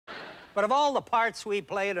But of all the parts we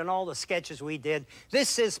played and all the sketches we did,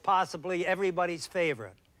 this is possibly everybody's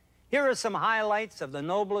favorite. Here are some highlights of the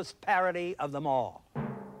noblest parody of them all.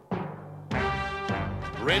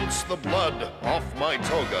 Rinse the blood off my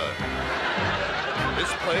toga.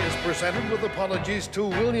 This play is presented with apologies to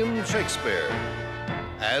William Shakespeare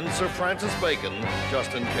and Sir Francis Bacon,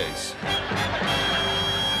 just in case.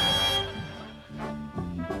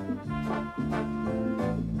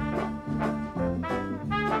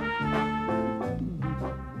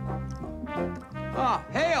 Ah,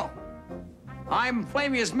 hail! I'm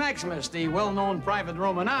Flavius Maximus, the well-known private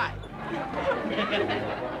Roman eye.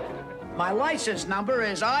 My license number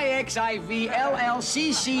is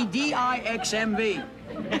IXIVLLCCDIXMV.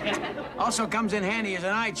 Also comes in handy as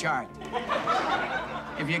an eye chart.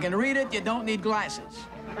 If you can read it, you don't need glasses.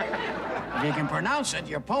 If you can pronounce it,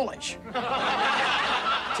 you're Polish.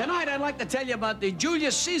 Tonight, I'd like to tell you about the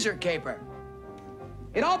Julius Caesar caper.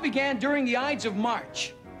 It all began during the Ides of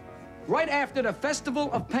March, right after the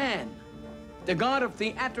Festival of Pan, the god of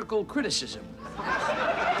theatrical criticism.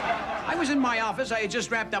 I was in my office. I had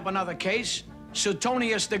just wrapped up another case,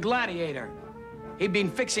 Suetonius the Gladiator. He'd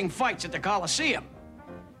been fixing fights at the Colosseum.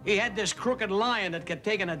 He had this crooked lion that kept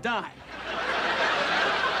taking a dive.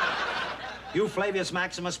 You Flavius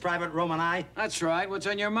Maximus, private Roman eye? That's right. What's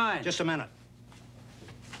on your mind? Just a minute.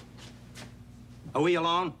 Are we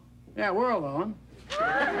alone? Yeah, we're alone.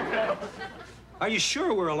 Are you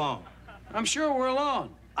sure we're alone? I'm sure we're alone.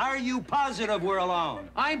 Are you positive we're alone?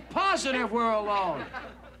 I'm positive we're alone.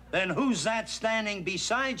 Then who's that standing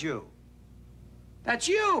beside you? That's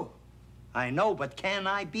you. I know, but can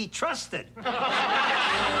I be trusted?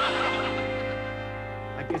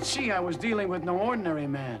 I could see I was dealing with no ordinary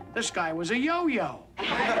man. This guy was a yo-yo. All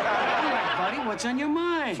right, buddy, what's on your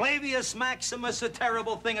mind? Flavius Maximus, a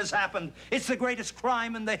terrible thing has happened. It's the greatest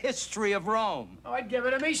crime in the history of Rome. Oh, I'd give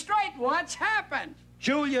it to me straight. What's happened?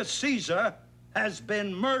 Julius Caesar has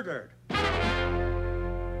been murdered.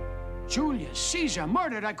 Julius Caesar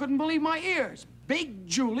murdered? I couldn't believe my ears. Big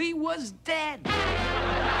Julie was dead.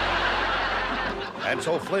 And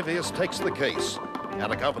so Flavius takes the case,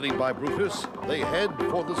 and accompanied by Brutus, they head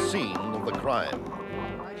for the scene of the crime.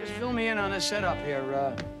 Just fill me in on this setup here.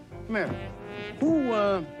 Come here. Who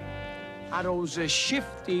are those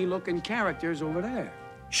shifty-looking characters over there?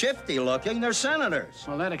 Shifty looking? They're senators.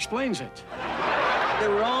 Well, that explains it. They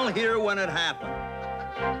were all here when it happened.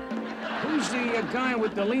 Who's the guy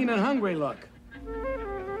with the lean and hungry look?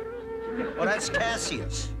 Well, that's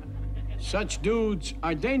Cassius. Such dudes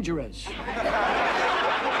are dangerous.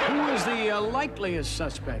 Who is the likeliest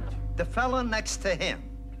suspect? The fella next to him.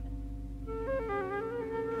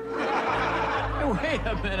 Hey, wait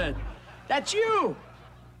a minute. That's you.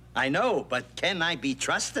 I know, but can I be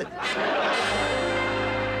trusted?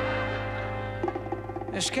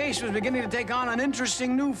 This case was beginning to take on an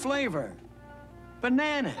interesting new flavor.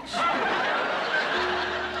 Bananas.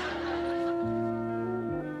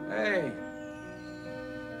 Hey.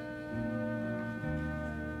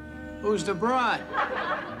 Who's the broad?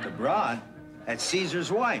 The broad? That's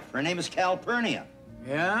Caesar's wife. Her name is Calpurnia.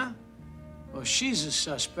 Yeah? Well, she's a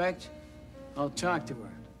suspect. I'll talk to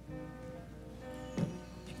her.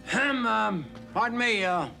 Pardon me,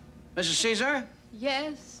 Mrs. Caesar?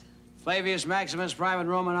 Yes? Flavius Maximus, private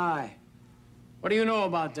Roman eye. What do you know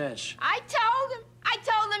about this? I told him,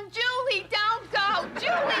 Julie, don't go. Julie, don't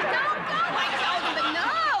go. I told him, but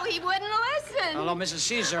no, he wouldn't listen. Hello, Mrs.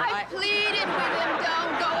 Caesar. I pleaded with him,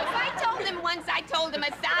 don't go. If I told him once, I told him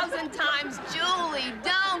 1,000 times, Julie,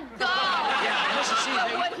 don't go. Yeah, Mrs.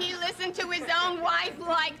 Caesar. But would he listen to his own wife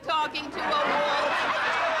like talking to a wall?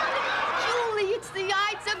 Julie, it's the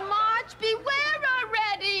Ides of March. Beware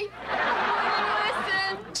already.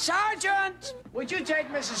 Listen. Sergeant! Would you take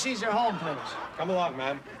Mrs. Caesar home, please? Come along,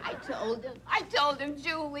 ma'am. I told him,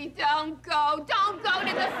 Julie, don't go. Don't go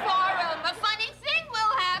to the forum. A funny thing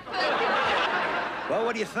will happen. Well,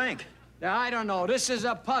 what do you think? I don't know. This is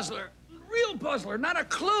a puzzler. Real puzzler, not a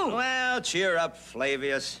clue. Well, cheer up,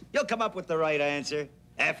 Flavius. You'll come up with the right answer.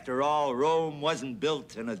 After all, Rome wasn't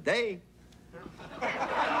built in a day.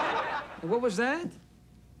 What was that?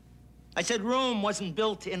 I said Rome wasn't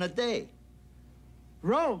built in a day.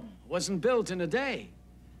 Rome wasn't built in a day.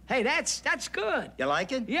 Hey, that's good. You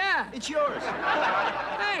like it? Yeah. It's yours.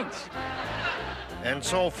 Thanks. And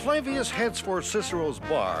so Flavius heads for Cicero's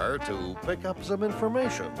bar to pick up some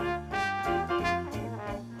information.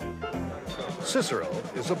 Cicero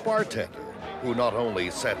is a bartender who not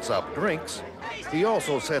only sets up drinks, he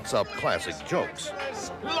also sets up classic jokes.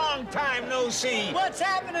 Long time no see. What's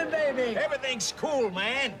happening, baby? Everything's cool,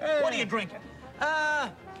 man. What are you drinking?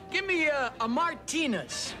 Give me a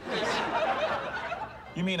Martinez.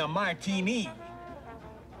 You mean a martini?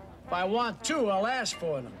 If I want two, I'll ask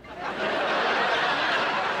for them.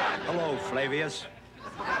 Hello, Flavius.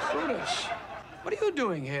 Brutus, what are you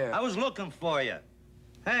doing here? I was looking for you.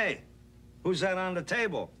 Hey, who's that on the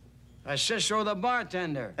table? Cicero the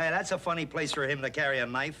bartender. Hey, that's a funny place for him to carry a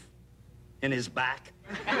knife in his back.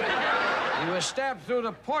 He was stabbed through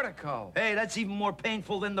the portico. Hey, that's even more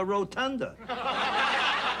painful than the rotunda.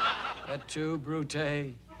 That too, Brute.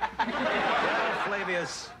 Well,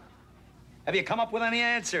 Flavius, have you come up with any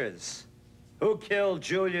answers? Who killed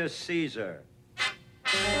Julius Caesar?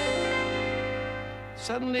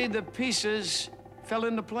 Suddenly, the pieces fell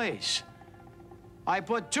into place. I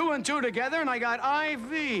put 2 and 2 together, and I got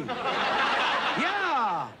IV.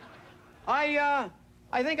 Yeah.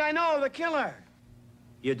 I think I know the killer.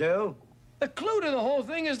 You do? The clue to the whole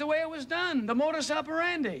thing is the way it was done, the modus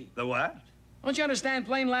operandi. The what? Don't you understand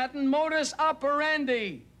plain Latin? Modus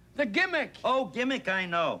operandi. The gimmick. Oh, gimmick, I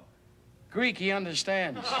know. Greek, he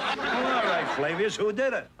understands. Well, all right, Flavius, who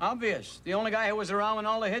did it? Obvious. The only guy who was around when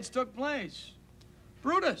all the hits took place.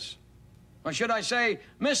 Brutus. Or should I say,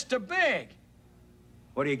 Mr. Big.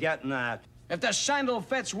 What are you getting at? If the sandal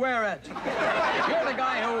fits, wear it. You're the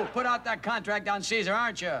guy who put out that contract on Caesar,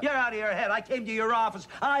 aren't you? You're out of your head. I came to your office.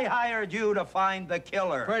 I hired you to find the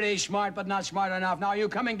killer. Pretty smart, but not smart enough. Now, are you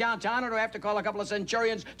coming downtown, or do I have to call a couple of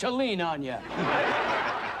centurions to lean on you?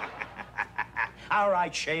 All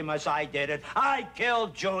right, Seamus, I did it. I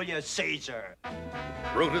killed Julius Caesar.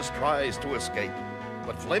 Brutus tries to escape,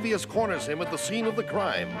 but Flavius corners him at the scene of the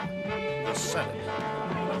crime, the Senate. Get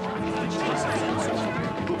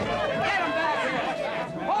him back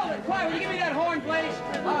here! Hold it! Quiet, will you give me that horn, please?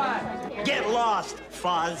 All right. Get lost,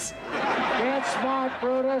 Fuzz. Get smart,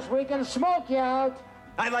 Brutus. We can smoke you out.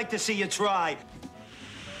 I'd like to see you try.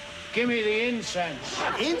 Give me the incense.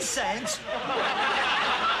 Incense?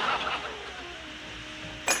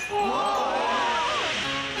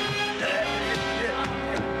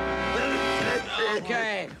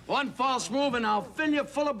 Okay, one false move and I'll fill you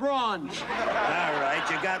full of bronze. All right,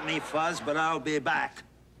 you got me, Fuzz, but I'll be back.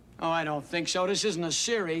 Oh, I don't think so. This isn't a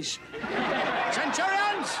series.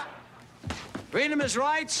 Centurions! Read him his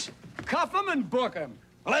rights, cuff him, and book him.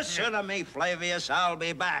 Listen to me, Flavius. I'll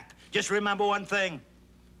be back. Just remember one thing.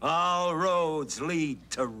 All roads lead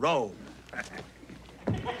to Rome.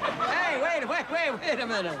 Hey, wait a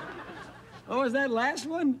minute. What was that last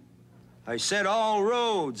one? I said all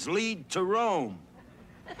roads lead to Rome.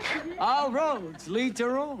 All roads lead to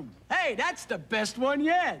Rome. Hey, that's the best one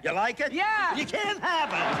yet. You like it? Yeah. You can't have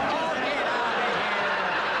it. Oh, get out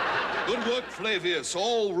of here. Good work, Flavius.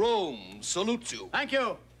 All Rome salutes you. Thank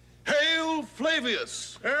you. Hail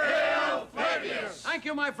Flavius! Hail Flavius! Thank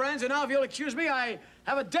you, my friends. And now, if you'll excuse me, I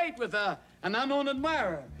have a date with an unknown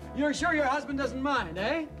admirer. You're sure your husband doesn't mind,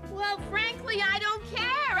 eh? Well, frankly, I don't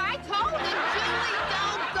care. I told him, Julie,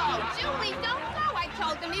 don't go. Julie, don't go. I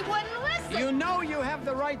told him he wouldn't listen. You know you have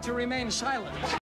the right to remain silent.